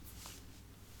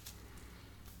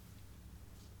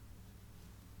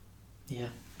Yeah,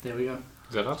 there we go.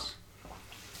 Is that us?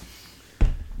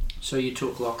 So you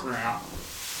took Lachlan out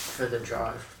for the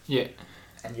drive. Yeah.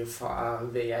 And your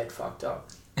V8 fucked up.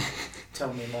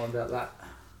 Tell me more about that.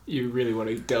 You really want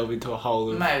to delve into a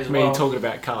hole of May as me well. talking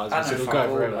about cars, I so know it'll fuck go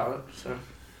all forever. about it, so.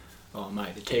 Oh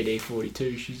mate, the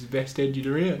TD42, she's the best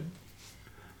engine around.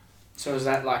 So is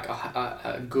that like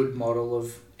a good model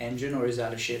of engine, or is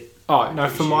that a shit? Oh no,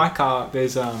 for my car,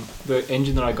 there's the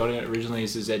engine that I got in it originally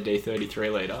is the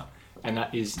ZD33 litre, and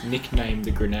that is nicknamed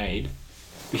the Grenade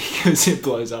because it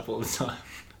blows up all the time.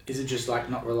 Is it just like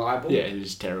not reliable? Yeah, it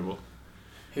is terrible.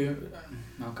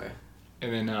 Okay.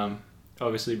 And then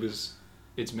obviously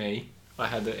it's me. I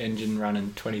had the engine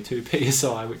running 22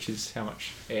 psi, which is how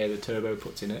much air the turbo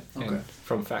puts in it. Okay. And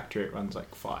from factory it runs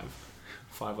like 5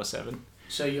 or 7.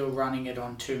 So you're running it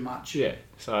on too much? Yeah,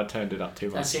 so I turned it up too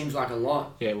much. That seems like a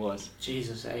lot. Yeah, it was.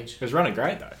 Jesus H. It was running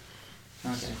great though.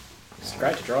 Okay. It's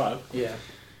great to drive. Yeah.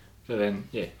 But then,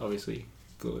 yeah, obviously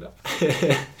blew it up.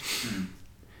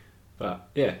 But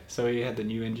yeah, so we had the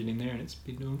new engine in there and it's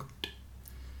been doing good.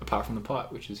 Apart from the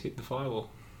pipe, which has hit the firewall.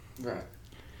 Right.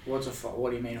 What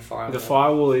do you mean a firewall? The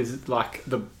firewall is like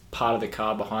the part of the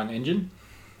car behind the engine.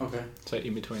 Okay. So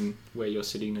in between where you're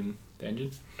sitting and the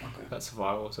engine. Okay. That's the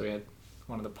firewall. So we had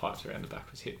one of the pipes around the back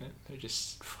was hitting it. It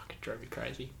just fucking drove me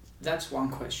crazy. That's one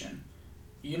question.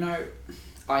 You know,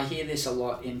 I hear this a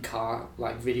lot in car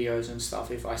like videos and stuff.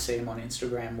 If I see them on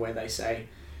Instagram where they say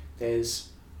there's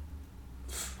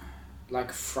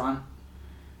like front,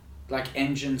 like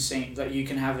engine scene, that you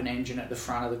can have an engine at the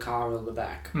front of the car or the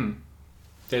back.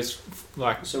 There's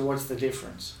like... So what's the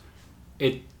difference?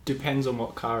 It depends on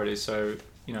what car it is. So,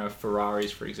 you know,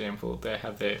 Ferraris, for example, they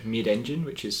have their mid-engine,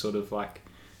 which is sort of like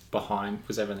behind,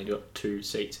 because they've only got 2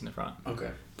 seats in the front.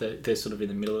 Okay. They're sort of in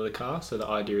the middle of the car. So the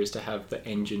idea is to have the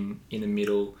engine in the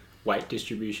middle, weight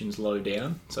distributions low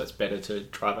down. So it's better to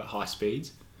drive at high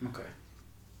speeds. Okay.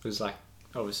 Because like,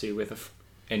 obviously with an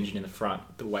engine in the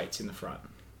front, the weight's in the front.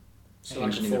 So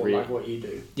like a Ford, like what you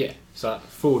do? Yeah, so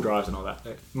full drives and all that.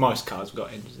 Most cars have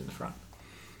got engines in the front.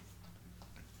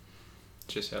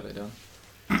 Just how they're done.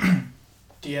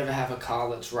 Do you ever have a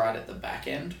car that's right at the back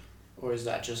end? Or is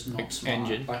that just not smart?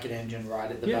 Engine. Like an engine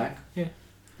right at the back? Yeah.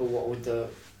 But what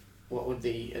would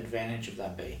the advantage of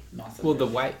that be? Nothing. Well,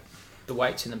 really. the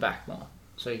weight's in the back more.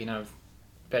 So you can have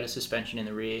better suspension in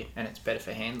the rear and it's better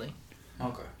for handling.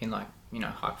 Okay. In like, you know,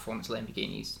 high performance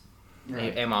Lamborghinis.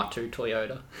 Right. MR2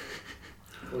 Toyota.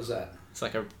 What was that? It's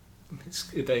like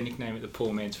they nickname it the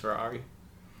poor man's Ferrari.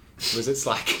 Because it's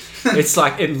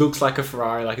like it looks like a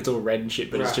Ferrari, like it's all red and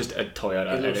shit, but it's just a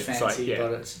Toyota. It looks it's fancy, like,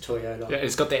 but it's a Toyota. Yeah,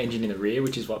 it's got the engine in the rear,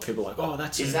 which is what people are like, oh,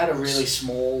 that's... Is that a really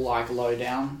small, like, low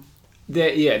down?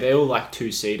 They're all like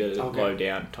 2-seater, low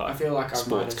down type. I feel like I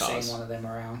might have cars. seen one of them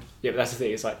around. Yeah, but that's the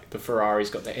thing. It's like the Ferrari's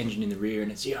got the engine in the rear,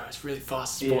 and it's it's really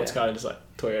fast sports car, and it's like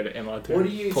Toyota MR2. What do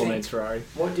you Poor think? man's Ferrari.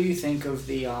 What do you think of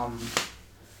the I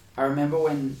remember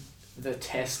when the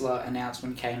Tesla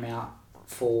announcement came out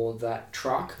for that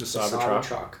truck, The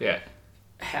Cybertruck. Yeah.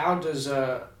 How does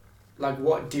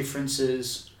what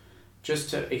differences?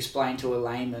 Just to explain to a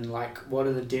layman, like, what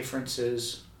are the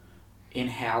differences in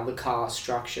how the car is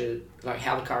structured,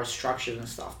 and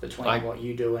stuff between what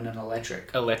you do and an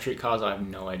electric? Electric cars, I have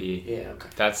no idea. Yeah,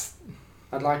 okay.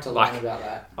 I'd like to learn about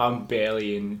that. I'm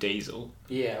barely in diesel.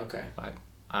 Yeah, okay. Like,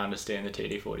 I understand the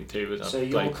TD42 was So a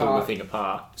bloody pull the thing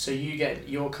apart. So you get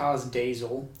your car's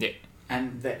diesel. Yeah.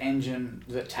 And the engine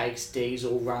that takes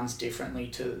diesel runs differently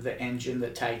to the engine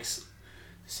that takes...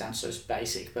 Sounds so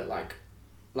basic, but like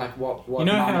what you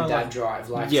know mum how, and dad drive,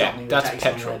 like yeah, something that takes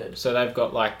petrol. unleaded. So they've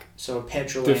got like a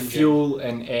petrol the engine. fuel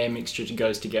and air mixture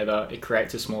goes together. It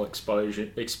creates a small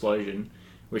explosion,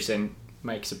 which then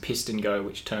makes a piston go,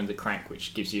 which turns the crank,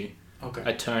 which gives you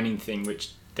a turning thing,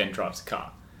 which then drives the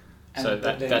car. And so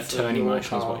that turning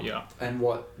motion is what you're. And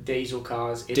what diesel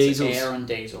cars? It's air and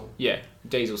diesel. Yeah,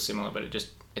 diesel's similar, but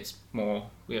it's more.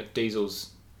 Diesel's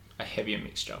a heavier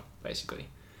mixture basically.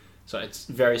 So it's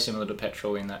very similar to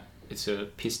petrol in that it's a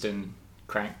piston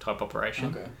crank type operation.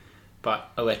 Okay. But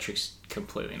electric's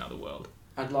completely another world.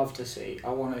 I'd love to see. I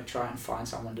want to try and find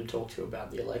someone to talk to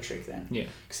about the electric then. Yeah.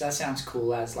 Because that sounds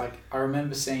cool as, like, I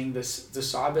remember seeing the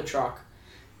Cybertruck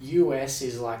US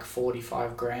is like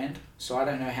 45 grand. So I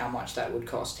don't know how much that would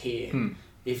cost here. I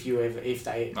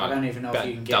don't even know if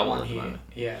you can get one here.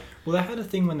 Yeah. Well, they had a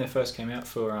thing when they first came out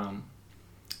for,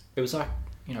 it was like,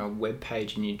 you know, a web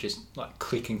page and you just like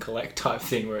click and collect type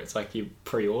thing where it's like you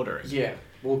pre-order it. Yeah.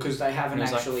 Well, because they haven't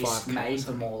actually like made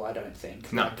them all, I don't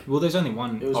think. No. Like, well, there's only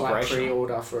one it was operation. like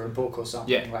pre-order for a book or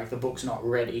something. Yeah. Like the book's not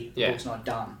ready. The book's not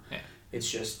done. Yeah. It's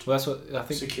just Well, that's what I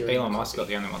think securing Elon a Musk copy. got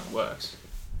the only one that works.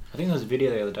 I think there was a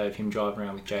video the other day of him driving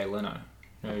around with Jay Leno.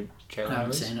 You know Jay Leno? I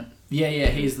haven't seen it. Yeah,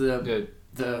 he's the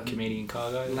comedian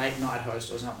car guy. Late night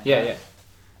host or something. Yeah.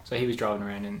 So he was driving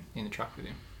around in the truck with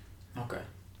him. Okay.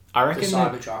 I reckon the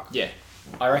Cybertruck. Yeah.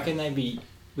 I reckon they'd be...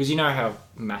 Because you know how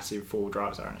massive four-wheel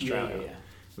drives are in Australia? Yeah.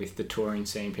 With the touring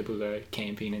scene, people go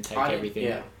camping and take everything.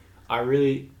 Yeah.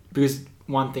 Because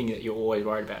one thing that you're always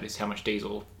worried about is how much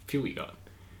diesel fuel you got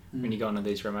when you go into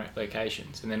these remote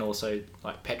locations. And then also,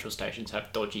 like, petrol stations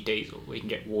have dodgy diesel where you can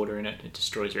get water in it and it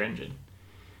destroys your engine.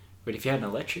 But if you had an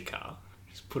electric car,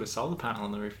 just put a solar panel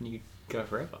on the roof and you could go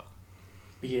forever.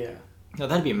 Yeah. No,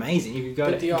 that'd be amazing. You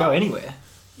could go anywhere.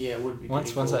 Yeah, it would be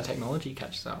once that technology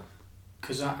catches up.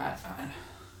 Because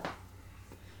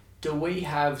do we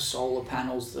have solar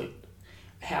panels that...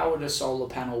 How would a solar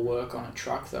panel work on a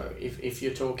truck, though? If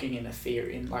you're talking in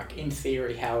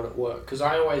theory, how would it work? Because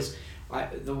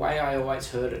the way I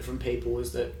always heard it from people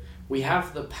is that we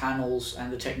have the panels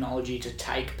and the technology to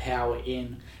take power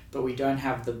in, but we don't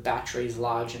have the batteries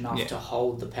large enough to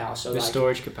hold the power. So the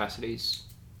storage capacity's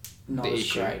not the as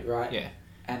issue. Great, right? Yeah.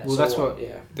 And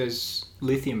there's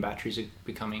lithium batteries are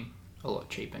becoming a lot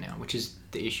cheaper now, which is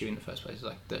the issue in the first place,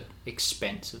 like the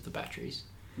expense of the batteries.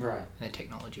 Right. And the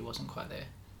technology wasn't quite there.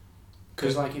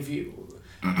 Because like if you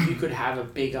could have a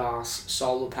big ass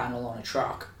solar panel on a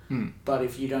truck, but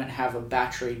if you don't have a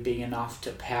battery big enough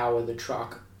to power the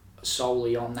truck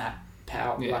solely on that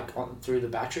power, through the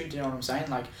battery, do you know what I'm saying?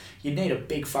 Like you'd need a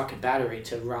big fucking battery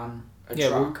to run a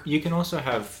truck. Well, you can also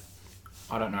have,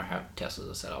 I don't know how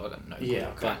Teslas are set up, I don't know.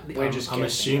 Yeah, okay. But I'm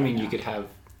assuming you could have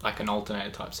like an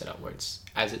alternator type setup where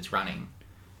as it's running,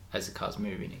 as the car's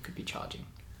moving, it could be charging.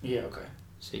 Yeah, okay.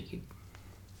 So you could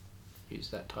use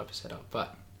that type of setup.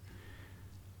 But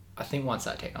I think once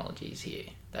that technology is here,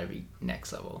 that'd be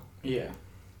next level. Yeah.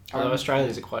 Although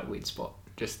Australia's a quite weird spot.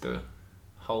 Just the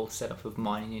whole setup of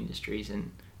mining industries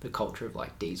and the culture of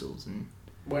like diesels and...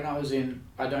 When I was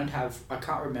I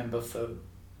can't remember for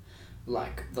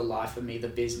like the life of me the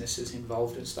businesses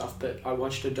involved and stuff, but I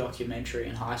watched a documentary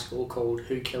in high school called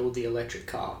Who Killed the Electric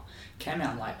Car. Came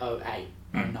out in like 08,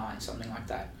 09, something like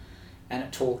that. And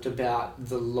it talked about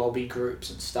the lobby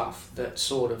groups and stuff that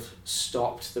sort of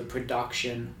stopped the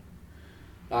production,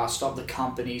 stopped the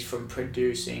companies from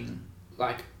producing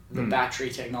like the battery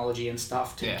technology and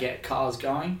stuff to get cars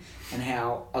going, and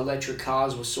how electric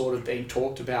cars were sort of being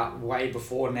talked about way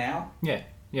before now. Yeah.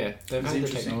 They've had the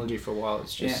technology for a while.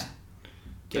 It's just...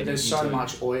 But there's so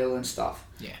much oil and stuff.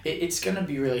 Yeah. It's going to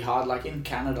be really hard. Like in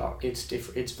Canada, it's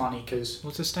different. It's funny because...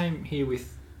 Well, it's the same here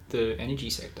with the energy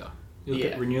sector. You look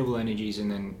at renewable energies and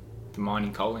then the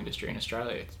mining coal industry in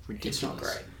Australia. It's ridiculous. It's not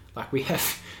great. Like we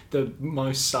have the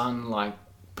most sun like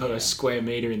per square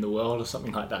meter in the world or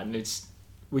something like that, and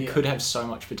we could have so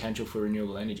much potential for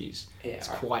renewable energies. Yeah, it's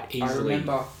quite easily. I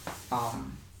remember.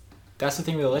 That's the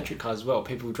thing with electric cars as well.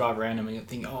 People drive around them and you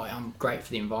think, "Oh, I'm great for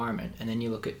the environment," and then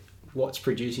you look at what's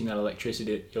producing that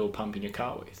electricity that you're pumping your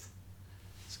car with.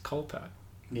 It's coal power.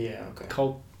 Yeah. Okay.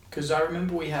 Coal. Because I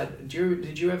remember we had.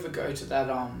 Did you ever go to that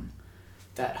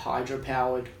that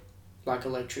hydro-powered like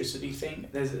electricity thing?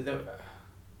 There's Snowy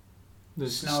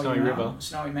Mountain, River.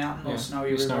 Snowy Mountain or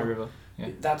Snowy River. Snowy River. Yeah.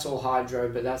 That's all hydro,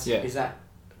 but is that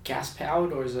gas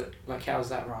powered or is it like how's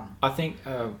that run? I think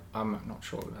I'm not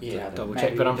sure. Double check,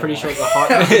 maybe but I'm pretty sure the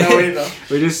hydro. No, either.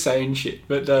 We're just saying shit,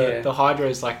 but the hydro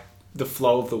is like the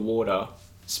flow of the water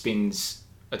spins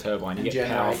a turbine. You get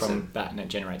power from that, and it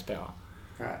generates power.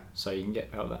 Right. So you can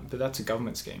get power that, but that's a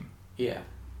government scheme. Yeah,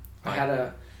 I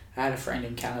had a friend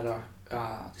in Canada.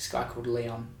 This guy called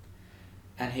Leon,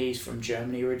 and he's from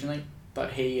Germany originally,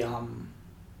 but his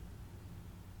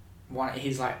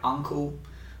like uncle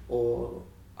or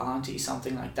auntie,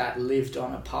 something like that, lived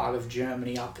on a part of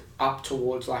Germany up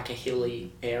towards like a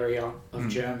hilly area of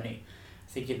Germany,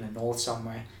 I think in the north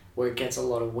somewhere, where it gets a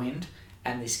lot of wind.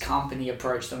 And this company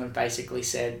approached them and basically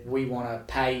said, we want to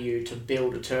pay you to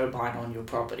build a turbine on your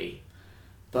property.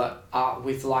 But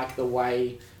with like the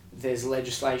way there's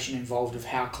legislation involved of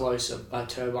how close a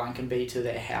turbine can be to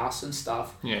their house and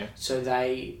stuff. Yeah. So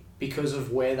because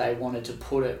of where they wanted to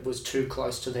put it was too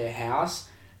close to their house,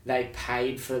 they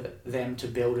paid for them to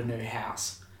build a new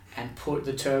house and put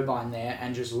the turbine there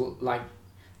and just like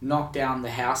knock down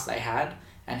the house they had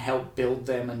and help build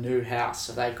them a new house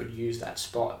so they could use that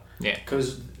spot. Yeah.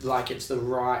 Because like it's the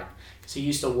right... Because he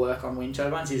used to work on wind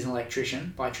turbines. He's an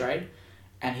electrician by trade.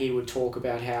 And he would talk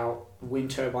about how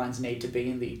wind turbines need to be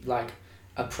in the like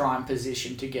a prime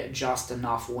position to get just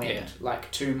enough wind. Yeah. Like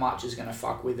too much is going to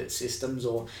fuck with its systems,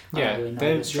 or I don't really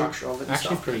know the structure of it and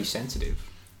actually stuff. Pretty sensitive.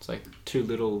 It's like too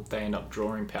little, they end up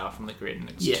drawing power from the grid, and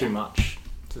it's too much.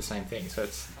 It's the same thing. So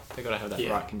they've got to have that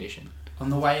right condition. On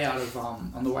the way out of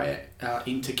on the way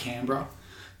into Canberra,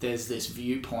 there's this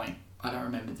viewpoint. I don't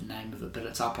remember the name of it, but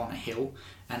it's up on a hill,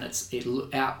 and it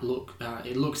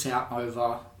looks out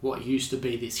over what used to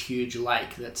be this huge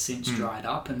lake that's since dried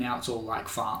up, and now it's all like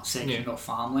sectioned off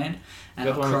farmland. And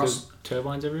Is that across one with the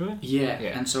turbines everywhere? yeah,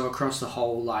 and so across the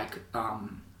whole like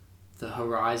the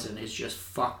horizon is just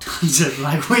fuck tons of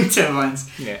like wind turbines.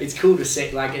 Yeah. It's cool to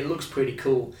see. Like it looks pretty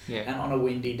cool. Yeah. And on a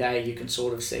windy day, you can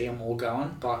sort of see them all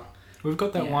going. But We've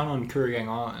got that one on Kooragang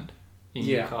Island in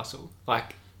Newcastle.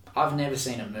 Like, I've never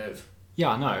seen it move. yeah,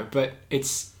 I know, but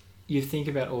you think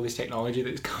about all this technology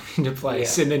that's come into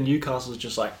place, and then Newcastle's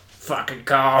just like, fucking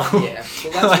coal. Yeah,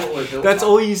 well, that's like, what we're built that's on.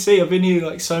 all you see. I've been here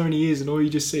like so many years, and all you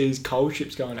just see is coal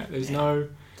ships going out. There's no...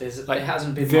 There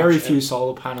hasn't been very much few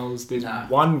solar panels. There's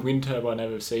one wind turbine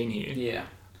I've ever seen here. Yeah.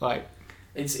 Like...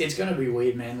 It's going to be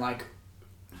weird, man. Like,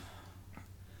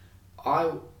 I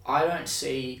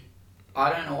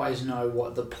don't always know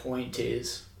what the point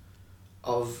is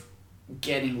of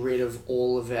getting rid of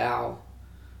all of our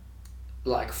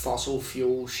like fossil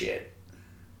fuel shit.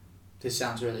 This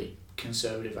sounds really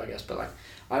conservative, I guess, but like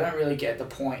I don't really get the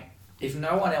point. If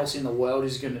no one else in the world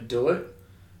is going to do it,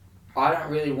 I don't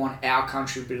really want our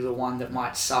country to be the one that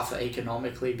might suffer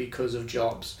economically because of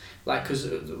jobs. Like, because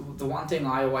the one thing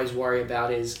I always worry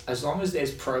about is as long as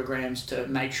there's programs to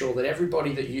make sure that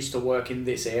everybody that used to work in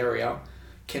this area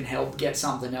can help get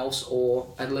something else,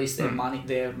 or at least their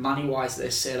money-wise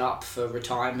they're set up for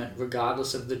retirement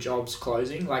regardless of the jobs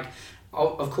closing. Like,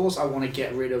 of course I want to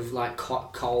get rid of like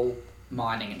coal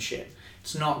mining and shit.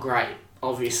 It's not great.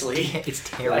 Obviously, it's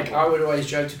terrible. Like I would always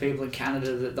joke to people in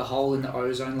Canada that the hole in the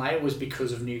ozone layer was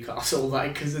because of Newcastle,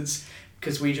 like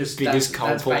because we just biggest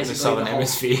coal port in the southern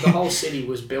hemisphere. The whole city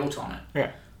was built on it.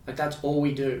 Yeah, like that's all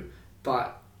we do.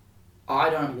 But I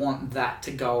don't want that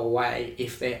to go away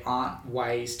if there aren't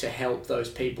ways to help those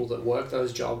people that work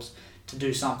those jobs to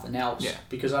do something else. Yeah.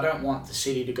 Because I don't want the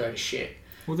city to go to shit.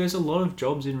 Well, there's a lot of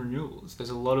jobs in renewables.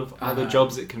 There's a lot of other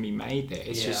jobs that can be made there.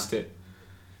 It's just that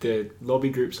the lobby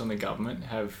groups on the government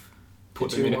have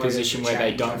put them in a position where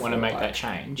they don't want to make that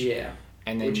change. Yeah,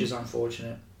 and then, which is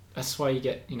unfortunate. That's why you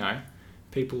get,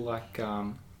 people like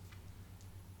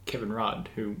Kevin Rudd,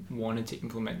 who wanted to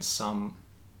implement some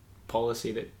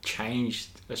policy that changed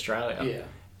Australia. Yeah.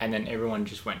 And then everyone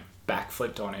just went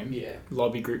backflipped on him. Yeah.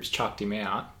 Lobby groups chucked him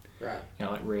out. Right.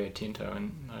 Like Rio Tinto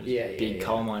and big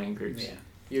coal mining groups. Yeah.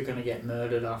 You're going to get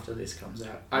murdered after this comes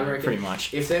out. I reckon. Pretty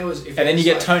much. If there was... and then you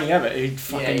get Tony Abbott, who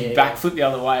fucking backflipped the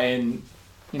other way and,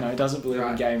 doesn't believe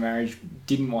in gay marriage,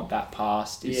 didn't want that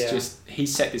passed. It's just... He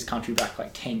set this country back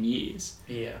like 10 years.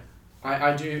 Yeah.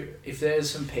 I do... If there's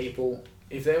some people...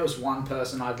 If there was one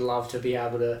person I'd love to be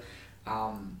able to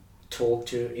talk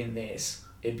to in this,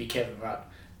 it'd be Kevin Rudd.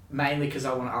 Mainly because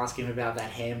I want to ask him about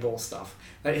that handball stuff.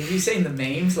 Like, have you seen the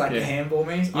memes, like the handball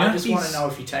memes? I just want to know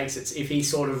if he takes it, if he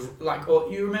sort of, like,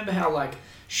 or you remember how, like,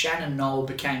 Shannon Knoll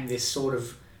became this sort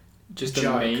of just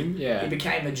joke. A meme, yeah. He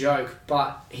became a joke,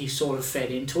 but he sort of fed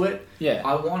into it. Yeah.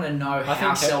 I want to know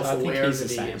how self-aware of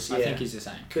it he is. I think he's the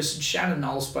same. Because Shannon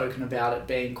Knoll's spoken about it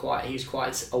being he's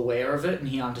quite aware of it and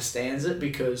he understands it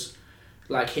because,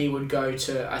 like, he would go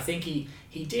to, I think he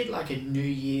did, like, a New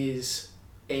Year's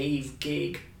Eve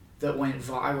gig that went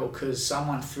viral because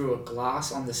someone threw a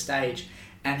glass on the stage,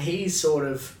 and he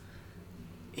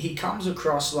comes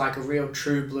across like a real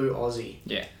true blue Aussie.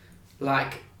 Yeah.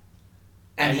 Like,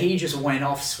 and he just went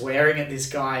off swearing at this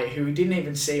guy who he didn't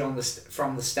even see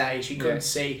from the stage. He couldn't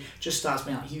see. Just starts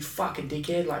being like, "You fucking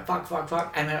dickhead!" Like,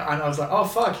 fuck. And I was like, "Oh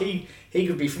fuck, he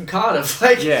could be from Cardiff."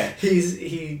 Like,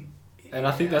 he. And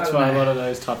I think that's why a lot of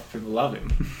those type of people love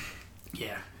him.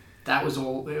 Yeah. That was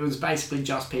all. It was basically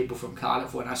just people from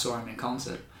Cardiff when I saw him in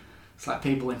concert. It's like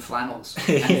people in flannels and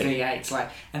V8s. Like,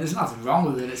 and there's nothing wrong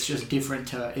with it. It's just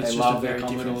different. It's just a very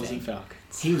different thing.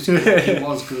 He was good. He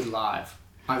was good live.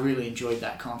 I really enjoyed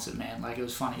that concert, man. Like, it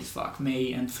was funny as fuck.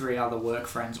 Me and 3 other work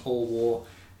friends all wore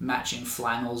matching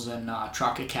flannels and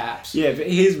trucker caps. Yeah, but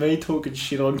here's me talking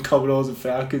shit on Commodores and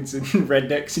Falcons and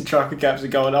rednecks and trucker caps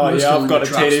and going, "Oh yeah, I've got a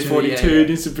TD-42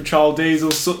 Nissan Patrol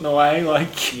diesel sooting away."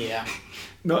 Like, yeah.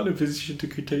 Not in a position to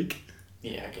critique.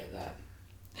 Yeah, I get that.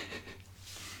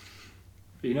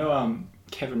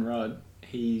 Kevin Rudd,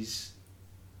 he's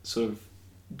sort of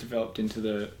developed into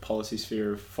the policy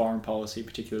sphere of foreign policy,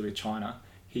 particularly with China.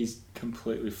 He's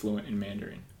completely fluent in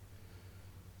Mandarin.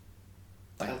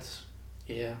 Like,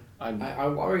 I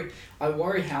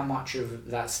worry how much of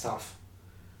that stuff.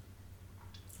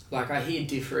 Like, I hear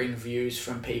differing views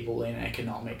from people in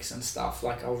economics and stuff.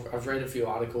 Like, I've read a few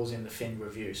articles in the Fin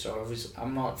Review, so obviously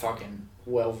I'm not fucking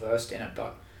well versed in it,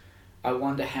 but I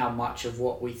wonder how much of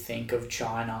what we think of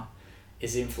China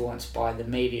is influenced by the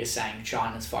media saying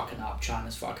China's fucking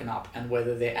up, and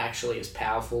whether they're actually as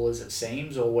powerful as it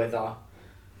seems, or whether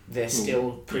they're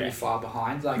still pretty far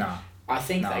behind. Like, No. I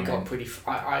think they got pretty...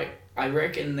 I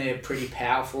reckon they're pretty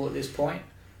powerful at this point,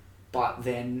 but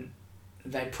then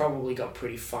they probably got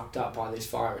pretty fucked up by this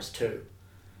virus too.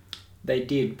 They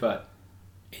did, but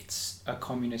it's a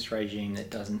communist regime that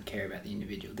doesn't care about the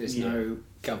individual. There's no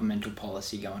governmental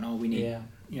policy going, we need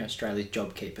Australia's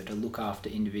JobKeeper to look after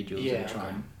individuals and try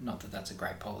and... Not that that's a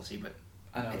great policy, but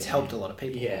it's helped a lot of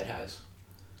people. Yeah, it has.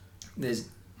 There's,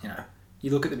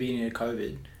 you look at the beginning of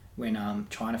COVID, when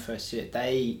China first hit it,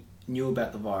 they knew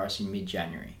about the virus in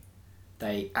mid-January.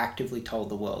 They actively told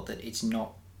the world that it's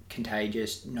not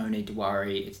contagious, no need to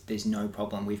worry, there's no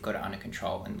problem, we've got it under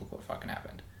control, and look what fucking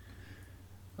happened.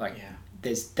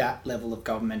 There's that level of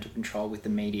governmental control with the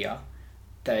media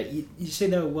that you see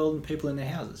they were welding people in their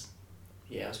houses.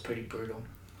 Yeah, it was pretty brutal.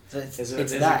 So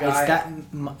that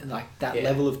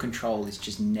level of control is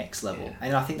just next level,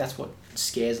 and I think that's what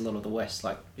scares a lot of the West.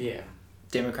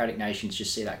 Democratic nations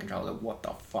just see that control, like, what the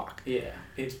fuck? Yeah,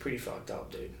 it's pretty fucked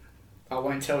up, dude. I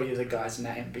won't tell you the guy's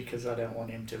name because I don't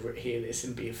want him to hear this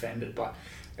and be offended, but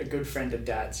a good friend of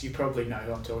Dad's, you probably know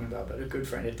who I'm talking about, but a good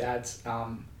friend of Dad's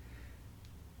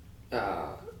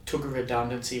took a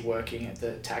redundancy working at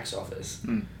the tax office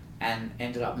and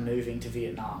ended up moving to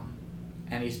Vietnam,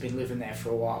 and he's been living there for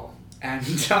a while, and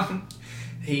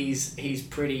he's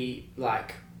pretty,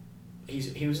 like,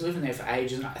 he was living there for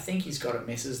ages, and I think he's got a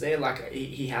missus there, like,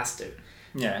 he has to.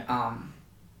 Yeah.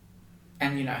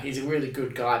 And, he's a really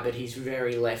good guy, but he's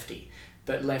very lefty.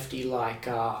 But lefty, like,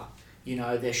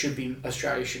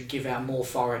 Australia should give out more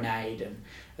foreign aid, and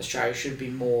Australia should be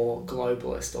more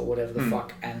globalist, or whatever the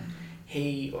fuck. And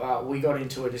we got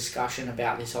into a discussion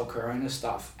about this whole corona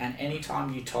stuff, and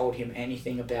anytime you told him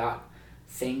anything about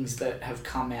things that have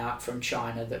come out from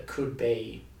China that could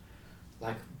be,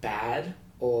 like, bad,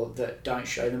 or that don't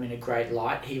show them in a great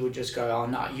light, he would just go, oh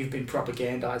no, you've been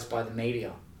propagandized by the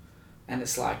media. And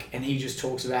it's like, and he just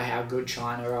talks about how good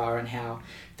China are and how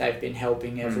they've been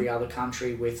helping every other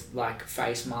country with, like,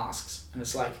 face masks. And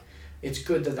it's like, it's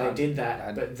good that they did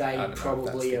that, but they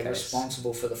probably are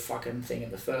responsible for the fucking thing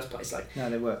in the first place. Like, no,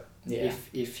 they were. Yeah.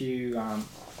 If you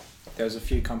there was a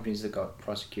few companies that got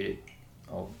prosecuted,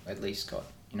 or at least got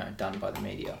done by the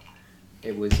media.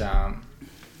 It was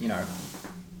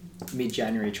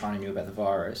mid-January, China knew about the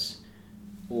virus.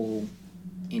 All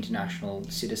international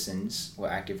citizens were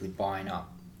actively buying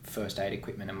up first aid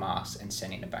equipment and masks and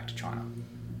sending it back to China.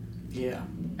 Yeah.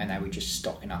 And they were just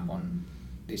stocking up on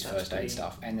this first aid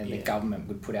stuff. And then the government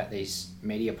would put out these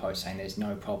media posts saying there's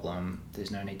no problem,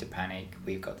 there's no need to panic,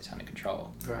 we've got this under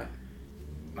control. Right.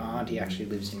 My auntie actually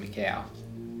lives in Macau,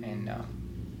 and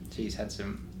she's had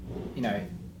some, you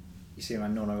see my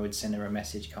nonna would send her a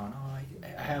message going, oh,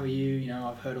 how are you?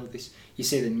 I've heard all this. You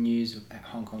see the news about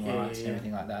Hong Kong riots and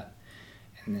everything like that.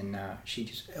 And then she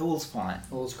just, all's fine.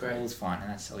 All's great. All's fine, and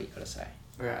that's all you got to say.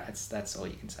 Right. That's all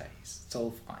you can say. It's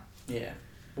all fine. Yeah.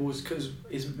 Well, it's because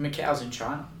Macau's in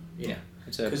China. Yeah.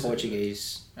 It's a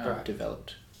Portuguese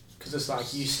developed. Because it's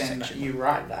like you send that, you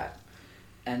write that,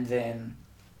 and then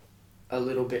a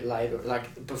little bit later,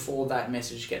 like before that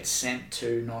message gets sent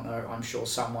to Nono, I'm sure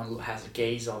someone has a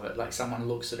gaze of it. Like someone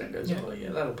looks at it and goes, oh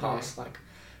yeah, that'll pass. Yeah. Like,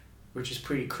 which is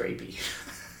pretty creepy.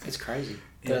 It's crazy.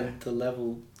 The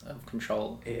level of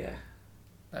control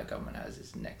that government has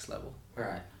is next level.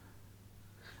 Right.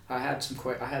 I had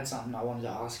something I wanted to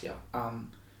ask you.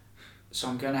 So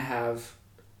I'm gonna have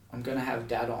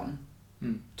Dad on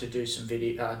to do some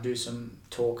do some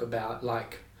talk about,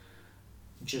 like,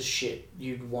 just shit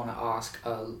you'd want to ask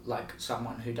like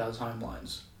someone who does home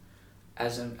loans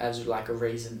as like a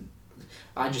reason.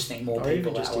 I just think more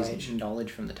people just that age.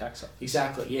 Knowledge from the tax office.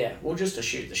 Exactly, yeah. Well, just to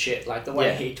shoot the shit. Like, the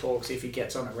way he talks, if he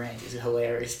gets on a rant, is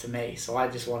hilarious to me. So I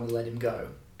just wanted to let him go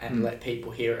and let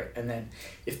people hear it. And then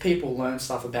if people learn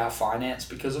stuff about finance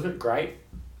because of it, great.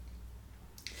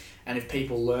 And if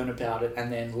people learn about it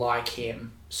and then like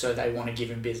him, so they want to give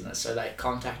him business, so they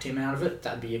contact him out of it,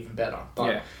 that'd be even better.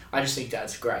 But I just think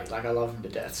Dad's great. Like, I love him to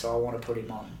death, so I want to put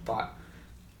him on. But...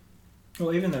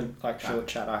 Well, even the short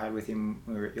chat I had with him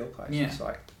when we were at your place, it's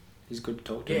like, he's good to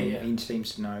talk to. He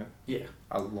seems to know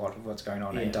a lot of what's going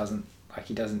on, and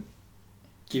he doesn't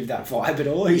give that vibe at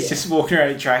all. He's just walking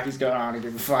around the track, he's going, I don't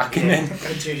give a fuck, and then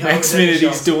next minute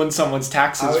he's doing someone's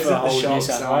taxes for the whole New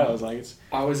South Wales.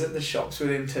 I was at the shops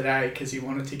with him today because he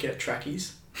wanted to get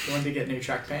trackies. He wanted to get new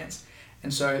track pants.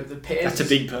 And so the pairs... That's a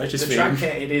big purchase for him.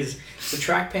 It is. The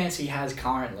track pants he has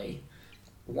currently...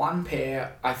 One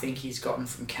pair, I think he's gotten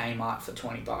from Kmart for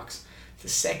 $20. The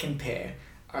second pair,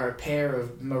 are a pair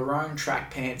of maroon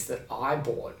track pants that I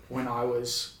bought when I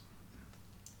was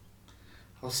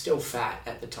still fat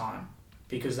at the time,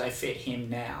 because they fit him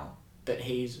now, but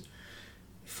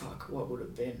what would it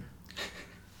have been?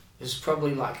 It's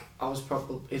probably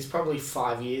it's probably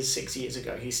 5 years, 6 years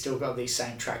ago. He's still got these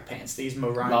same track pants, these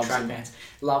maroon track pants.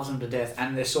 Loves them to death,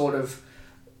 and they're sort of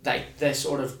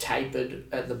tapered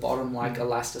at the bottom, like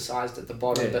elasticized at the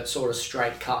bottom, but sort of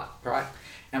straight cut, right?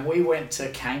 And we went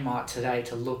to Kmart today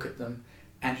to look at them,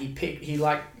 and he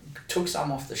took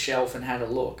some off the shelf and had a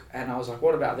look, and I was like,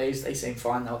 what about these? They seem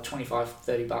fine. They were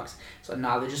 $25-$30. So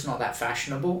no, they're just not that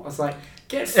fashionable. I was like,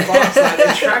 get fucked, like,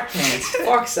 they're track pants,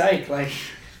 fuck's sake, like.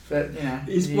 But, you know,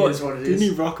 it is what it is. Didn't he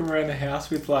rock them around the house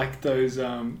with, like, those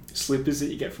slippers that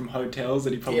you get from hotels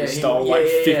that he probably stole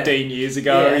 15 years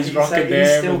ago? Yeah, he's rocking them.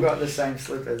 He's still got the same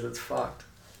slippers. It's fucked.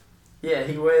 Yeah,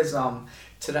 he wears...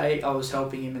 Today I was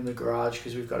helping him in the garage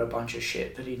because we've got a bunch of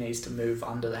shit that he needs to move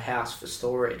under the house for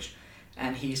storage.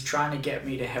 And he's trying to get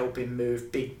me to help him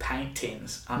move big paint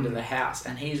tins under the house.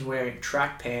 And he's wearing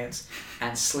track pants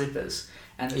and slippers.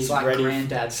 And it's like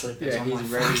granddad slippers. Yeah, he's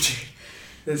ready.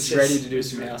 He's ready to do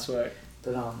some housework.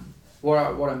 But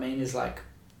what I mean is, like,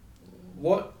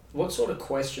 what sort of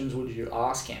questions would you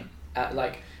ask him?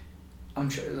 I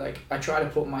try to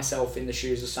put myself in the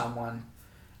shoes of someone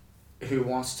who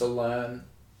wants to learn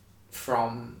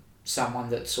from someone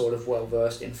that's sort of well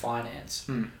versed in finance.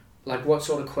 Like, what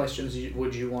sort of questions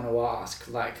would you want to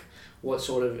ask? Like, what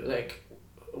sort of, like,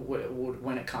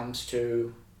 when it comes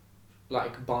to,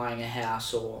 like, buying a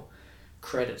house or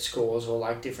credit scores or,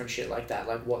 like, different shit like that,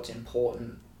 like, what's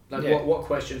important? Like, what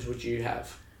questions would you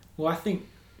have? Well, I think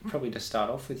probably to start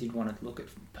off with, you'd want to look at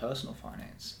personal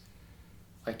finance.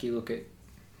 Like, you look at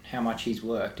how much he's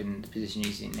worked and the position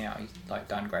he's in now. He's, like,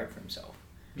 done great for himself.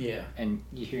 Yeah. And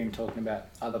you hear him talking about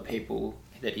other people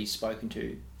that he's spoken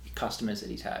to, customers that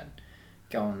he's had,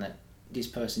 going that this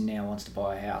person now wants to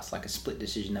buy a house, like a split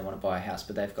decision, they want to buy a house,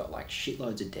 but they've got, like,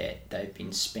 shitloads of debt. They've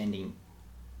been spending...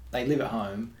 They live at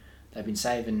home, they've been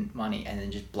saving money and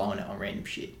then just blowing it on random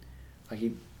shit. Like,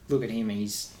 you look at him and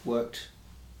he's worked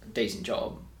a decent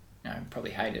job, you know,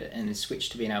 probably hated it, and has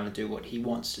switched to being able to do what he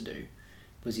wants to do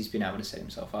because he's been able to set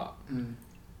himself up.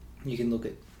 You can look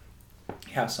at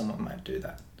how someone might do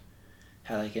that.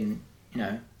 How they can, you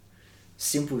know,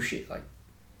 simple shit like,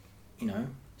 you know,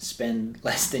 spend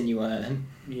less than you earn.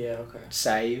 Yeah, okay.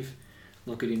 Save.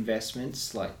 Look at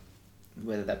investments, like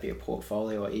whether that be a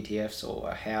portfolio or ETFs or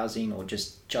a housing or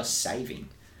just saving.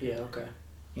 Yeah, okay.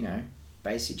 You know,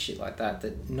 basic shit like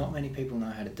that not many people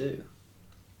know how to do.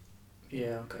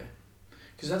 Yeah, okay.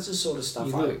 Because that's the sort of stuff.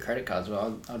 You look at credit cards.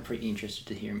 Well, I'm pretty interested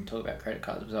to hear him talk about credit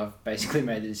cards because I've basically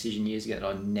made the decision years ago that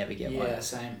I'd never get one. Yeah,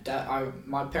 same.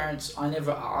 My parents, I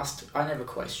never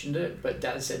questioned it, but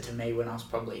Dad said to me when I was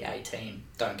probably 18,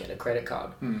 don't get a credit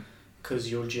card because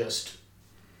you'll just...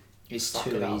 It's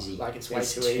too easy. Like, it's way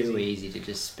too easy. It's too easy to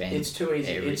just spend It's too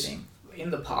easy. Everything. In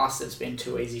the past, it's been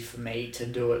too easy for me to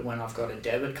do it when I've got a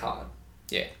debit card.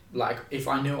 Yeah. Like, if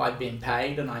I knew I'd been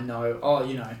paid and I know,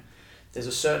 you know, there's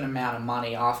a certain amount of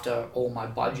money after all my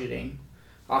budgeting,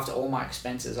 after all my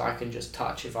expenses, I can just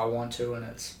touch if I want to, and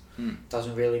it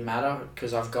doesn't really matter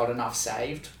because I've got enough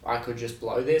saved. I could just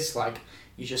blow this. Like,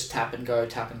 you just tap and go,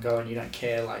 and you don't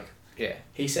care. Like, yeah.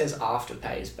 He says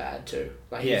Afterpay is bad too.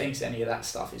 Like, he thinks any of that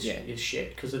stuff is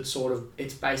shit because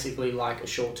it's basically like a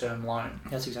short-term loan.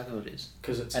 That's exactly what it is.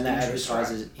 And that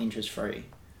advertises interest-free.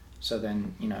 So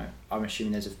then, you know, I'm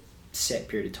assuming there's a set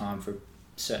period of time for a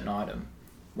certain item.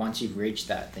 Once you've reached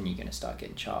that, then you're going to start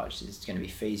getting charged. There's going to be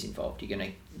fees involved.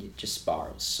 It just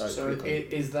spirals so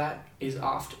quickly. So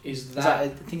I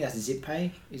think that's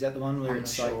ZipPay. Is that the one where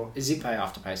it's sure. Like ZipPay,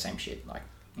 Afterpay, same shit. Like,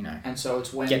 you know. And so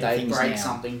it's when they break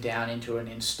something down into an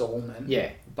installment.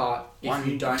 Yeah. But if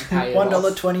you don't pay it off,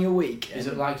 $1.20 a week. Is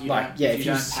it like if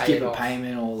you skip a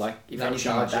payment or like if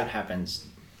anything like that happens?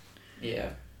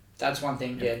 Yeah, that's one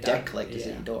thing. Yeah, debt collectors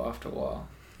at your door after a while.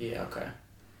 Yeah. Okay.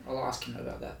 I'll ask him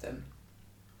about that then.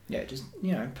 Yeah, just,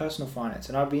 you know, personal finance.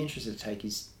 And I'd be interested to take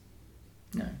his,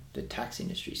 you know, the tax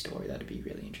industry story. That'd be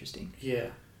really interesting. Yeah.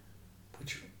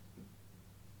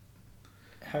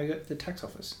 How he got the tax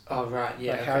office. Oh, right,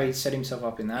 yeah. Like, how he set himself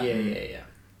up in that. Yeah.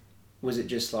 Was it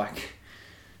just like...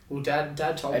 Well, Dad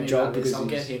told me about this. I'll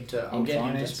get him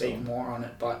to speak more on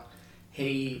it. But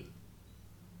he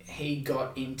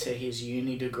got into his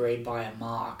uni degree by a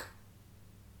mark.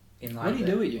 What did he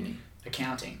do at uni?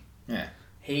 Accounting. Yeah.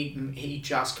 He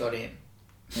just got in.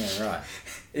 Yeah, right.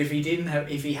 If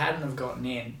he hadn't have gotten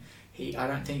in,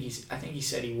 I think he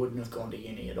said he wouldn't have gone to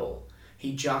uni at all.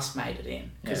 He just made it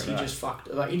in because he just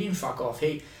he didn't fuck off.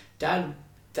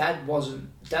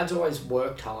 Dad's always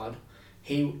worked hard,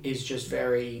 he is just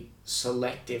very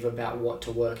selective about what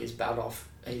to work his butt off,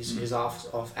 his ass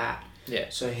off at. Yeah.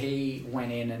 So he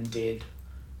went in and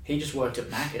he just worked at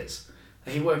Macca's.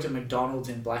 He worked at McDonald's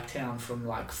in Blacktown from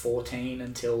like 14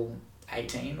 until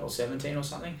 18 or 17 or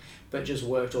something, but just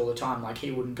worked all the time. Like,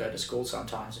 he wouldn't go to school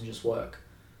sometimes and just work,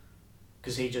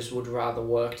 because he just would rather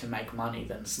work to make money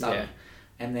than study. Yeah.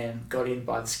 And then got in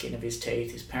by the skin of his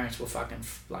teeth. His parents were fucking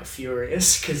like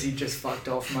furious because he just fucked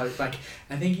off. Like,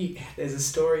 I think there's a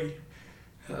story.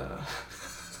 I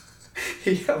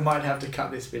might have to cut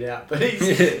this bit out, but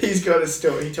he's got a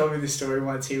story. He told me this story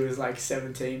once. He was like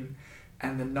 17,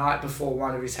 and the night before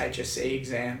one of his HSC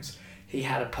exams, he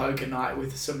had a poker night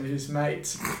with some of his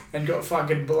mates and got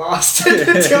fucking blasted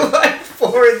until like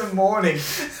 4 a.m.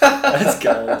 That's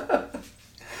gold.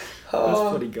 That's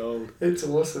pretty gold. It's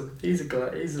awesome. He's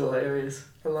hilarious.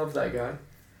 I love that guy.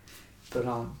 But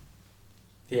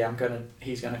yeah,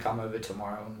 he's gonna come over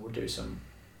tomorrow and we'll do some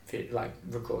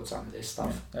record some of this stuff.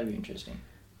 Yeah, that'd be interesting.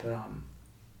 But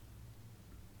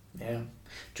yeah.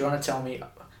 Do you want to tell me?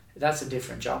 That's a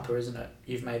different jumper, isn't it?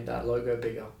 You've made that logo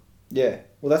bigger. Yeah.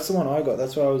 Well, that's the one I got.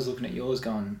 That's why I was looking at yours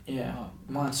going... Yeah. Oh,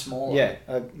 mine's smaller. Yeah.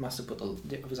 I must have put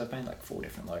because I've made like 4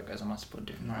 different logos. I must have put a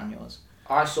different one on yours.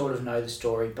 I sort of know the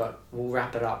story, but we'll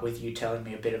wrap it up with you telling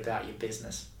me a bit about your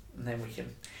business. And then we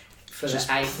can... For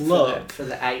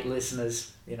the 8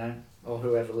 listeners, or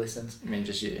whoever listens. I mean,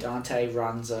 just you. Dante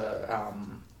runs a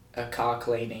car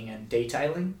cleaning and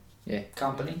detailing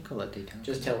company. Call it detailing.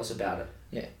 Just tell us about it.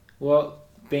 Yeah. Well,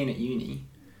 being at uni,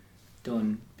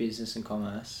 doing business and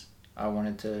commerce, I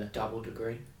wanted to... Double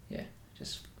degree. Yeah,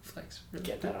 just flex.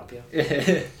 Get that up,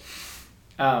 yeah.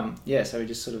 Yeah, so we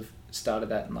just sort of started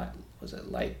that in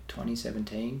late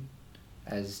 2017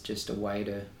 as just a way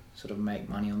to sort of make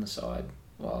money on the side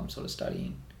while I'm sort of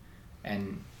studying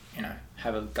and,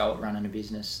 have a go at running a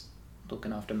business,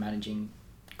 looking after managing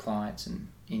clients and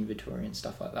inventory and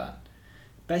stuff like that.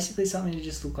 Basically something to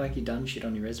just look like you've done shit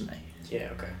on your resume. Yeah,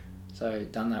 okay. So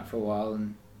done that for a while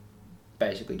and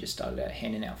basically just started out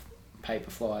handing out paper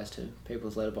flyers to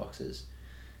people's letterboxes.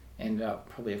 Ended up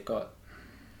probably I've got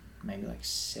maybe like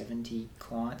 70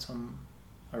 clients on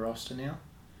a roster now.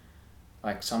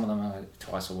 Like some of them are like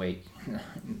twice a week,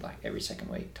 like every second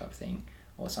week type thing.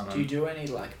 Or some. Do you do any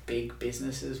like big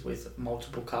businesses with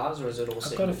multiple cars, or is it all?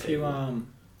 I've got a few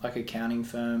like accounting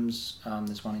firms.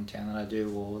 There's one in town that I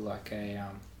do, or like a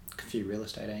few real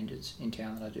estate agents in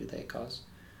town that I do their cars.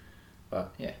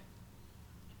 But yeah,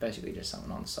 basically just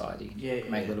something on the side. You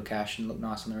can make a little cash and look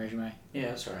nice on the resume. Yeah,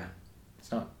 that's all right.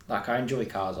 It's not like I enjoy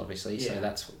cars, obviously, so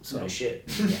that's sort of shit.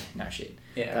 Yeah, no shit.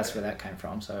 Yeah, that's where that came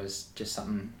from. So it's just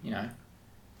something,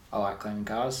 I like cleaning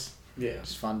cars. Yeah,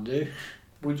 it's fun to do.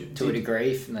 To a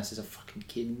degree, unless there's a fucking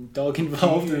kid and dog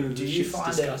involved. Do you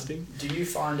find disgusting? Do you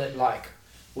find it like?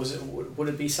 Would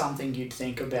it be something you'd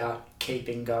think about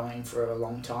keeping going for a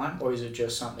long time, or is it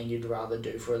just something you'd rather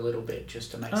do for a little bit just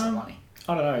to make some money?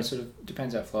 I don't know. It sort of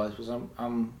depends how it flies. Because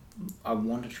I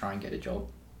want to try and get a job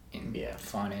in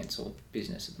finance or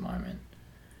business at the moment.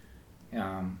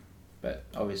 But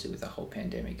obviously with the whole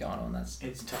pandemic going on,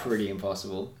 it's pretty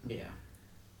impossible. Yeah.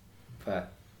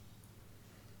 But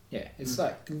yeah, it's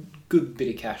like a good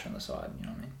bit of cash on the side. You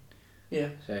know what I mean? Yeah,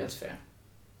 so that's fair.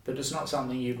 But it's not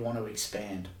something you'd want to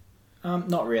expand.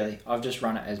 Not really. I've just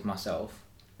run it as myself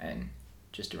and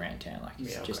just around town. Like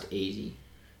it's just easy,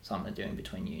 something to do in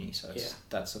between uni. So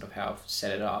that's sort of how I've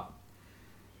set it up.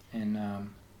 And I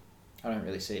don't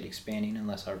really see it expanding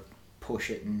unless I push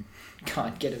it and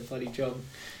can't get a bloody job.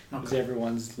 Because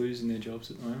everyone's losing their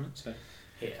jobs at the moment. So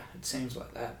yeah, it seems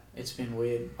like that. It's been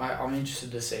weird. I'm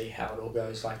interested to see how it all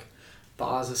goes. Like,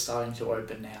 bars are starting to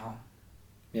open now.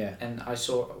 Yeah. And I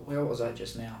saw... Where was I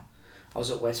just now? I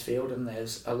was at Westfield, and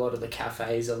there's a lot of the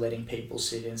cafes are letting people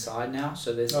sit inside now.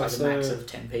 So there's a max of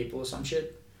 10 people or some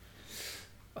shit.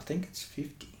 I think it's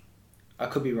 50. I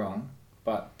could be wrong,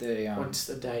 but the... What's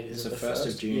the date? Is it the 1st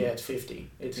of June? Yeah, it's 50.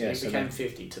 It became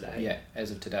 50 today. Yeah, as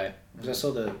of today. Because I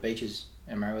saw the beaches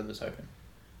in Merriweather was open.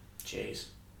 Jeez.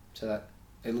 So that...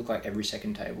 It looked like every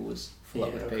second table was full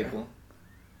up with people.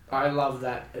 I love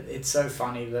that. It's so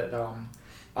funny that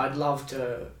I'd love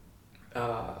to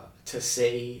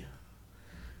see...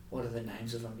 What are the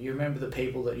names of them? You remember the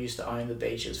people that used to own the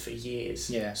beaches for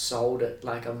years? Yeah. Sold it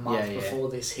like a month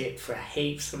before this hit for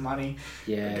heaps of money.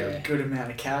 Yeah. Got a good amount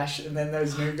of cash, and then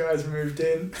those new guys moved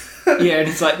in. Yeah, and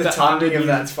it's like the under new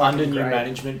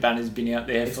management banner's been out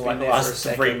there for like the last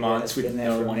 3 months with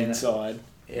no one inside.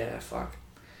 Yeah, fuck.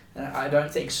 And I don't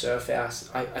think Surf House...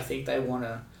 I think they want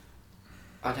to...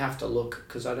 I'd have to look,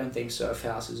 because I don't think Surf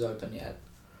House is open yet.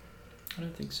 I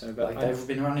don't think so, but Like they've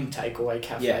been running takeaway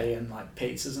cafe and like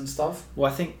pizzas and stuff. Well,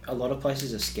 I think a lot of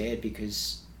places are scared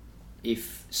because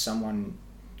if someone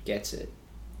gets it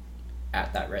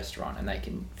at that restaurant and they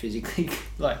can physically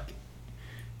like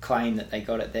claim that they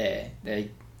got it there, the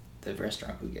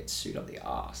restaurant could get sued up the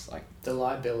arse. Like the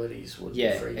liabilities would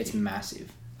be freaky. It's massive.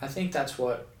 I think that's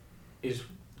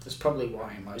probably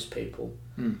worrying most people.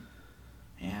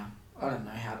 Yeah, I don't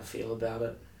know how to feel about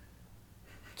it.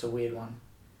 It's a weird one.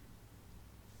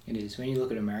 It is. When you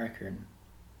look at America and...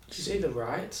 Did you see the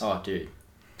riots? Oh, dude.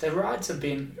 The riots have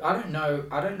been... I don't know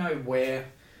where...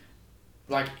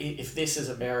 Like, if this is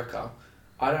America,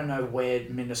 I don't know where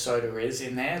Minnesota is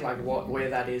in there. Like,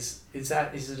 where that is. Is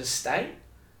it a state?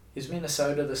 Is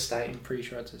Minnesota the state? I'm pretty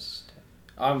sure it's a state.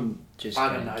 I'm just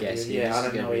I don't know, guess. dude. Yeah, I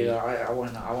don't know either. I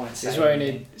won't say This is why we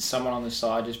need someone on the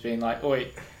side just being like, oi,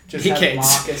 just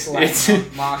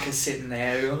have Marcus sitting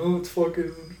there. Oh, it's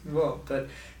fucking... Well, but...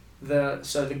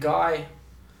 Some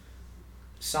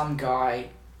guy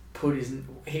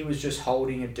he was just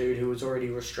holding a dude who was already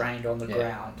restrained on the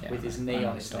ground with his knee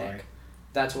on his neck.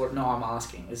 That's what, no, I'm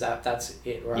asking. That's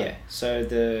it, right? Yeah, so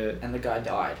and the guy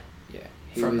died. Yeah.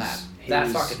 That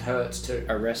fucking hurts too.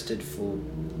 Arrested for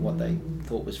what they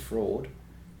thought was fraud.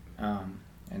 And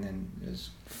then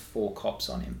there's 4 cops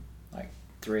on him. Like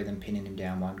 3 of them pinning him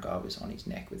down, one guy was on his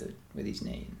neck with his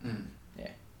knee.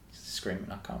 Yeah. Screaming,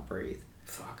 I can't breathe.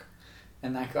 Fuck.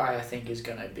 And that guy, I think, is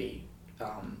going to be...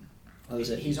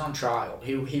 he's on trial.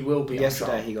 He will be on trial.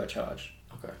 Yesterday he got charged.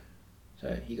 Okay.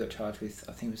 So he got charged with,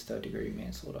 I think it was 3rd-degree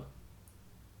manslaughter.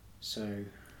 So...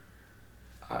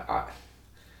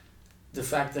 the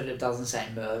fact that it doesn't say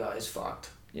murder is fucked.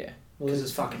 Yeah. Because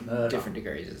it's fucking murder. Different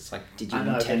degrees. It's like, did you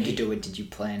intend to do it? Did you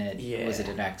plan it? Yeah. Was it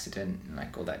an accident? And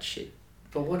like all that shit.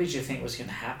 But what did you think was going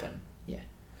to happen? Yeah.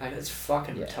 Like, it's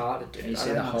fucking retarded, dude. And you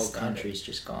see the whole country's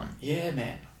just gone. Yeah,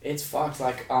 man. It's fucked.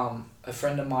 Like, a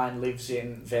friend of mine lives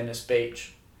in Venice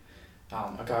Beach.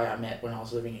 A guy I met when I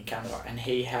was living in Canada. And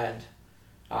he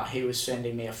was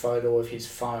sending me a photo of his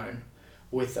phone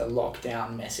with a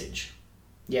lockdown message.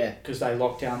 Yeah. Because they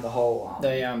locked down the whole...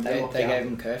 They gave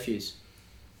him curfews.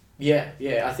 Yeah.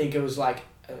 I think it was like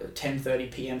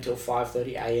 10:30 p.m. till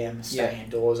 5:30 a.m. Stay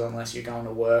indoors unless you're going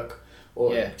to work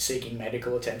or seeking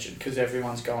medical attention, because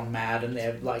everyone's gone mad and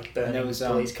they're like burning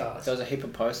police cars. There was a heap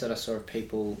of posts that I saw of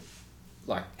people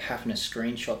like having to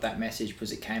screenshot that message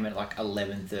because it came at like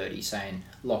 11:30 saying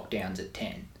lockdowns at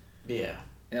 10. Yeah.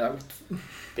 Like,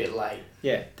 bit late.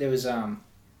 Yeah, there was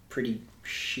pretty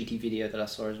shitty video that I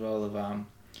saw as well of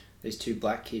these 2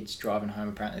 black kids driving home.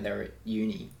 Apparently they were at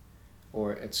uni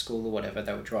or at school or whatever.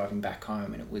 They were driving back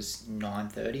home and it was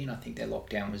 9:30 and I think their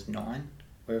lockdown was 9,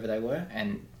 wherever they were,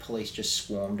 and police just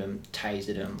swarmed them,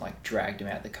 tasered them, like dragged them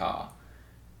out of the car.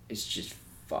 It's just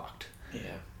fucked.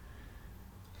 Yeah.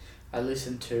 I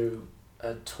listened to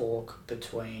a talk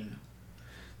between...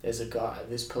 There's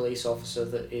this police officer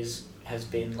that has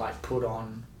been like put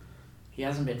on... He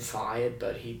hasn't been fired,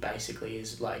 but he basically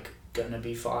is like gonna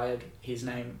be fired. His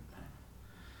name...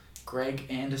 Greg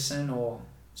Anderson or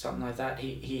something like that.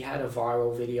 He had a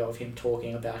viral video of him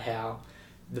talking about how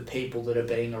the people that are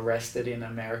being arrested in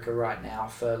America right now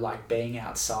for like being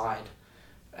outside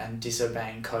and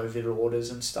disobeying COVID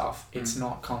orders and stuff, it's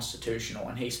not constitutional.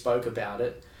 And he spoke about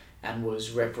it and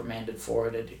was reprimanded for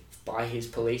it by his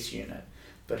police unit.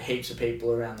 But heaps of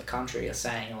people around the country are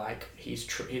saying like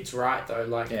it's right though.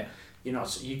 Like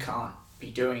you can't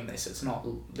be doing this. It's not.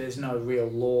 There's no real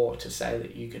law to say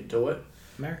that you can do it.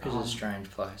 America's a strange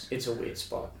place. It's a weird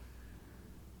spot.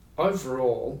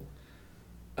 Overall,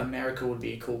 America would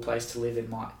be a cool place to live in,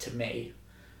 to me,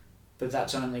 but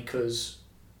that's only because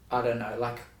I don't know.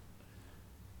 Like,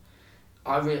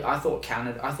 I thought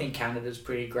Canada. I think Canada's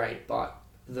pretty great, but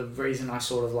the reason I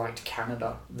sort of liked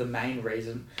Canada, the main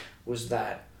reason, was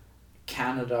that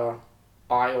Canada.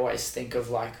 I always think of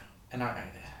like,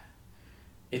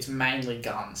 it's mainly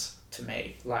guns to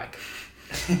me. Like,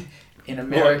 in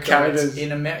America,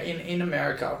 in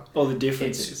America, all the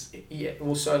differences.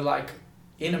 Well, so like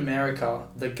in America,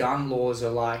 the gun laws are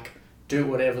like, do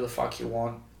whatever the fuck you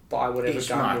want, buy whatever gun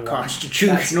you want. It's my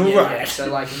constitutional right. Yeah,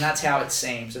 so like, and that's how it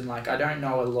seems. And like, I don't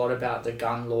know a lot about the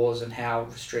gun laws and how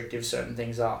restrictive certain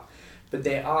things are, but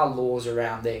there are laws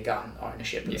around their gun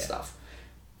ownership and stuff.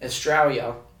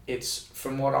 Australia,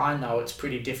 from what I know, it's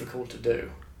pretty difficult to do,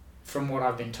 from what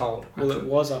I've been told. Well, it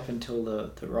was up until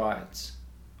the riots.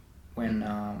 When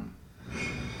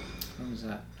was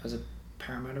that? Was it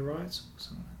Parramatta riots or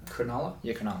something like that? Cronulla?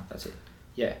 Yeah, Cronulla, that's it.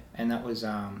 Yeah, and that was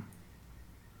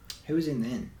who was in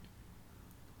then?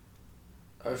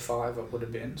 05 it would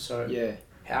have been. So yeah,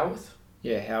 Howarth?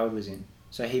 Yeah, Howard was in.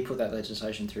 So he put that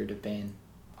legislation through to ban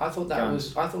I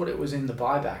thought it was in the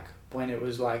buyback when it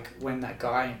was like when that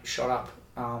guy shot up.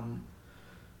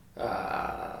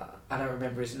 I don't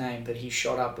remember his name, but he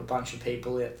shot up a bunch of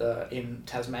people in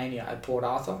Tasmania at Port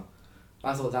Arthur.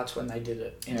 I thought that's when they did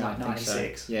it in like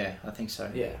 96. So. Yeah, I think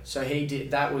so. Yeah, so he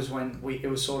did. That was when it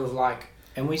was sort of like.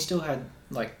 And we still had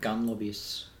like gun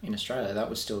lobbyists in Australia. That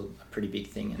was still a pretty big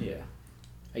thing. And yeah.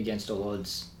 Against all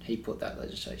odds, he put that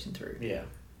legislation through. Yeah.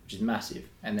 Which is massive,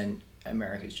 and then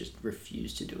America's just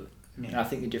refused to do it. Yeah. And I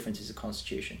think the difference is the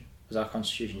Constitution, because our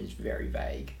Constitution is very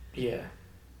vague. Yeah.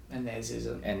 And theirs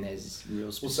isn't. And there's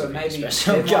real specific. So maybe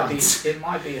it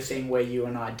might be a thing where you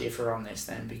and I differ on this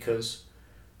then, because,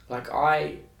 like,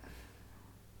 I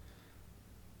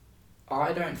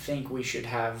don't think we should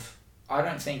have. I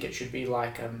don't think it should be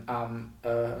like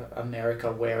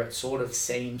America, where it sort of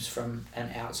seems from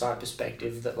an outside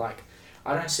perspective that, like,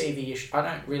 I don't see the issue. I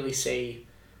don't really see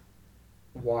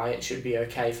why it should be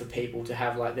okay for people to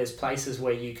have, like, there's places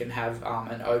where you can have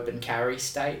an open carry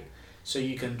state. So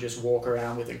you can just walk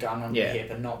around with a gun on your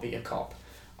hip and not be a cop.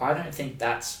 I don't think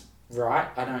that's right.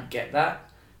 I don't get that.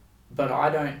 But I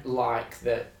don't like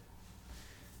that.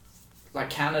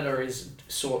 Like, Canada is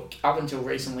up until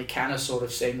recently, Canada sort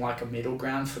of seemed like a middle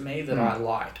ground for me that I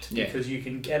liked. Yeah. Because you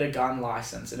can get a gun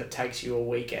license and it takes you a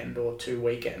weekend or 2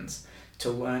 weekends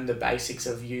to learn the basics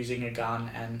of using a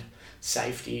gun and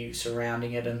safety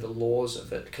surrounding it and the laws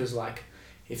of it. Because, like,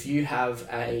 if you have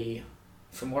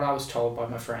from what I was told by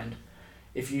my friend,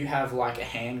 if you have like a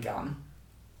handgun,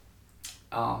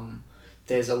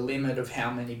 there's a limit of how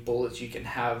many bullets you can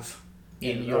have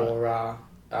in your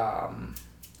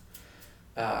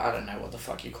I don't know what the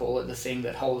fuck you call it, the thing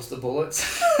that holds the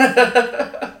bullets.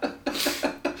 I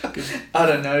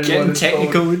don't know. Getting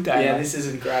technical with that. Yeah, this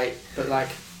isn't great, but like,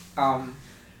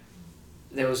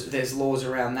 there's laws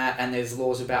around that, and there's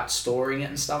laws about storing it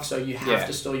and stuff. So you have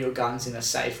to store your guns in a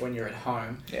safe when you're at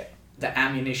home. Yeah. The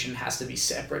ammunition has to be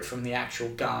separate from the actual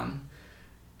gun.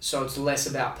 So it's less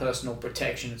about personal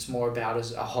protection, it's more about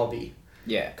as a hobby.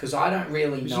 Yeah. Because I don't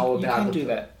really know about... You can do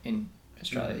that in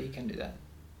Australia, you can do that.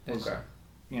 There's, okay.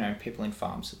 People in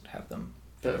farms that have them.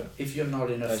 But if you're not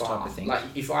in a farm, like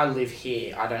if I live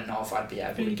here, I don't know if I'd be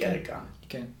able to get a gun. You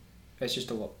can. It's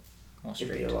just a lot more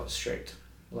strict. It'd be a lot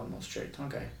more strict.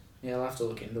 Okay. Yeah, I'll have to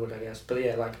look into it, I guess. But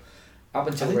yeah, like, up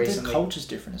until recently... the culture's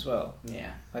different as well.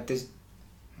 Yeah. Like, there's...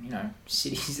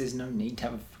 cities, there's no need to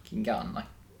have a fucking gun. Like,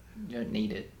 you don't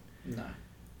need it. No.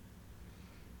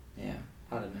 Yeah,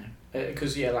 I don't know.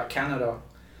 Because, like, Canada,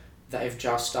 they've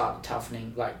just started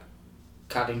toughening, like,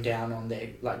 cutting down on their,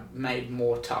 like, made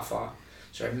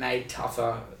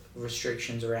tougher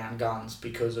restrictions around guns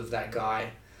because of that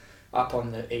guy up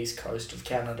on the east coast of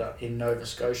Canada in Nova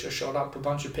Scotia shot up a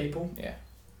bunch of people. Yeah.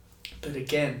 But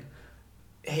again,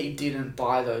 he didn't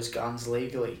buy those guns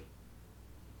legally.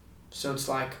 So it's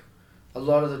like, a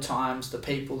lot of the times, the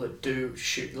people that do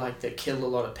shoot, like, that kill a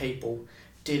lot of people,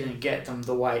 didn't get them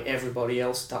the way everybody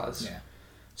else does. Yeah.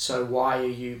 So why are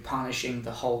you punishing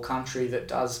the whole country that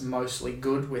does mostly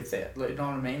good with it? You know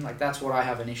what I mean? Like, that's what I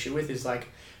have an issue with, is like,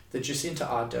 the Jacinta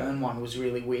Ardern one was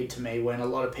really weird to me when a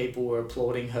lot of people were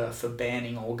applauding her for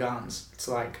banning all guns. It's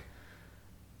like,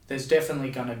 there's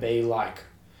definitely going to be, like,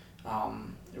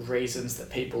 reasons that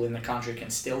people in the country can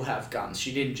still have guns.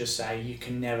 She didn't just say you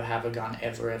can never have a gun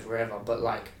ever, but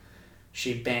like,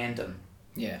 she banned them.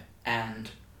 Yeah. And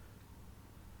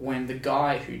when the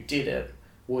guy who did it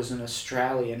was an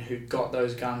Australian who got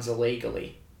those guns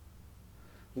illegally,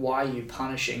 why are you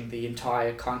punishing the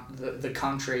entire the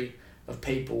country of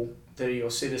people that are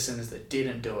your citizens that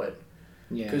didn't do it?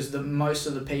 Yeah. Because most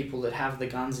of the people that have the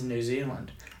guns in New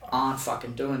Zealand aren't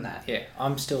fucking doing that. Yeah,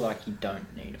 I'm still like, you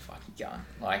don't need a fucking gun.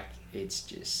 Like, it's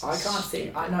just... I can't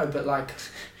think... I know, but like,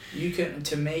 you can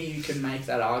make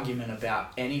that argument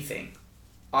about anything.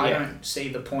 I don't see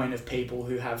the point of people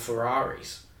who have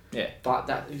Ferraris. Yeah. But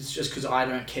that is just because I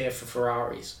don't care for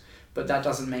Ferraris. But that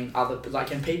doesn't mean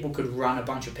and people could run a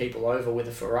bunch of people over with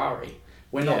a Ferrari.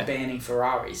 We're not banning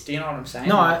Ferraris. Do you know what I'm saying?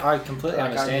 No, I completely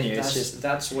understand you. It's just...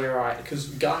 That's where because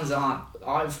guns aren't...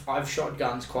 I've shot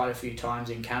guns quite a few times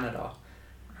in Canada,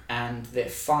 and they're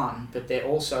fun, but they're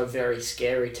also very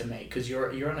scary to me, because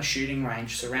you're on a shooting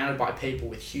range surrounded by people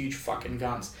with huge fucking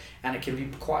guns, and it can be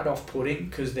quite off-putting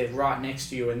because they're right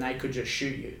next to you and they could just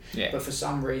shoot you. Yeah. But for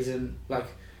some reason, like...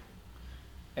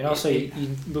 And also, you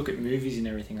look at movies and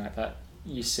everything like that,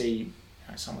 you see...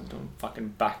 someone doing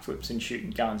fucking backflips and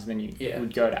shooting guns, and then you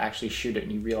would go to actually shoot it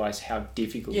and you realise how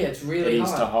difficult it's really it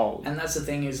is to hold. And that's the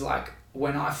thing, is like,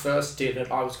 when I first did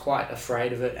it, I was quite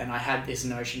afraid of it, and I had this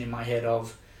notion in my head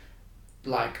of,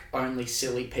 like only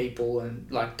silly people and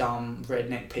like dumb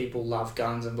redneck people love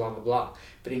guns and blah blah blah.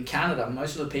 But in Canada,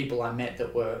 most of the people I met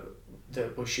that were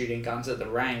shooting guns at the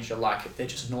range are like, they're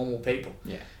just normal people.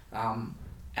 Yeah.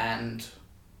 And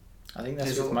I think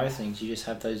that's with most things. You just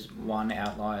have those one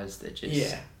outliers that just...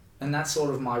 Yeah. And that's sort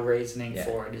of my reasoning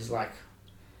for it, is like,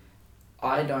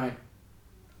 I don't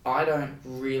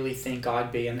really think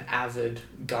I'd be an avid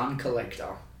gun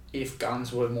collector if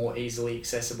guns were more easily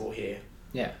accessible here.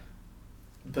 Yeah.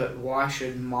 But why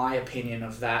should my opinion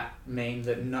of that mean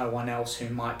that no one else who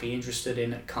might be interested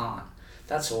in it can't?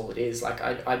 That's all it is. Like,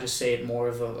 I just see it more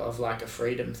of like a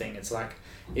freedom thing. It's like,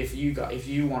 if you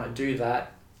want to do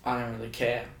that, I don't really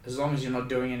care, as long as you're not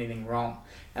doing anything wrong.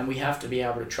 And we have to be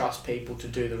able to trust people to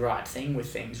do the right thing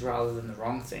with things rather than the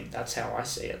wrong thing. That's how I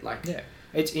see it. Like, yeah,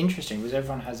 it's interesting because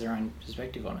everyone has their own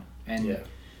perspective on it, and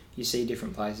you see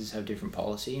different places have different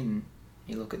policy, and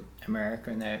you look at America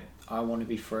and I want to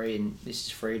be free, and this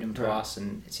is freedom to us,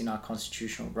 and it's in our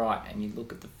constitutional right. And you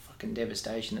look at the fucking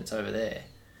devastation that's over there.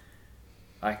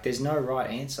 Like, there's no right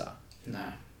answer.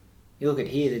 No. You look at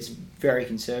here, that's very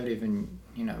conservative, and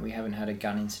you know, we haven't had a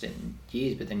gun incident in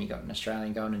years, but then you got an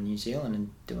Australian going to New Zealand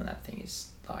and doing that thing is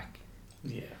like...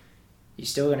 Yeah. You're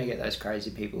still going to get those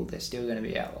crazy people. There's still going to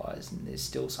be outliers, and there's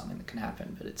still something that can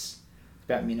happen, but it's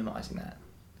about minimising that.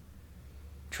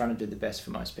 Trying to do the best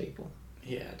for most people.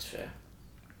 Yeah, that's fair.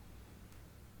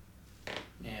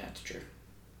 Yeah, that's true.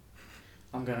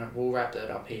 We'll wrap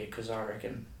that up here because I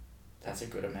reckon that's a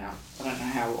good amount. I don't know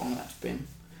how long that's been,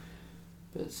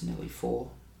 but it's nearly 4.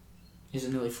 Is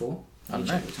it nearly 4? I don't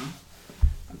know.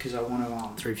 Because I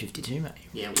want to... 3:52, mate.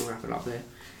 Yeah, we'll wrap it up there.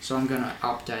 So I'm going to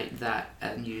update that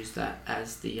and use that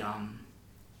as the...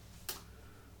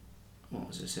 What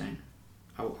was I saying?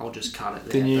 I'll just cut it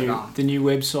there. The new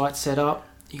website set up.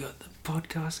 You got the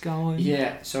podcast going.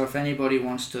 Yeah, so if anybody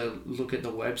wants to look at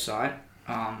the website,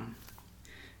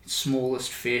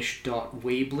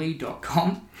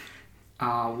 smallestfish.weebly.com.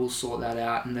 We'll sort that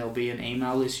out, and there'll be an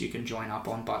email list you can join up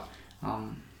on, but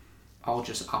I'll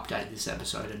just update this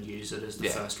episode and use it as the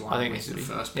first one. I think it's the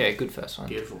first one. Yeah, good first one.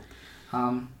 Beautiful.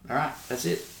 Alright, that's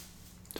it.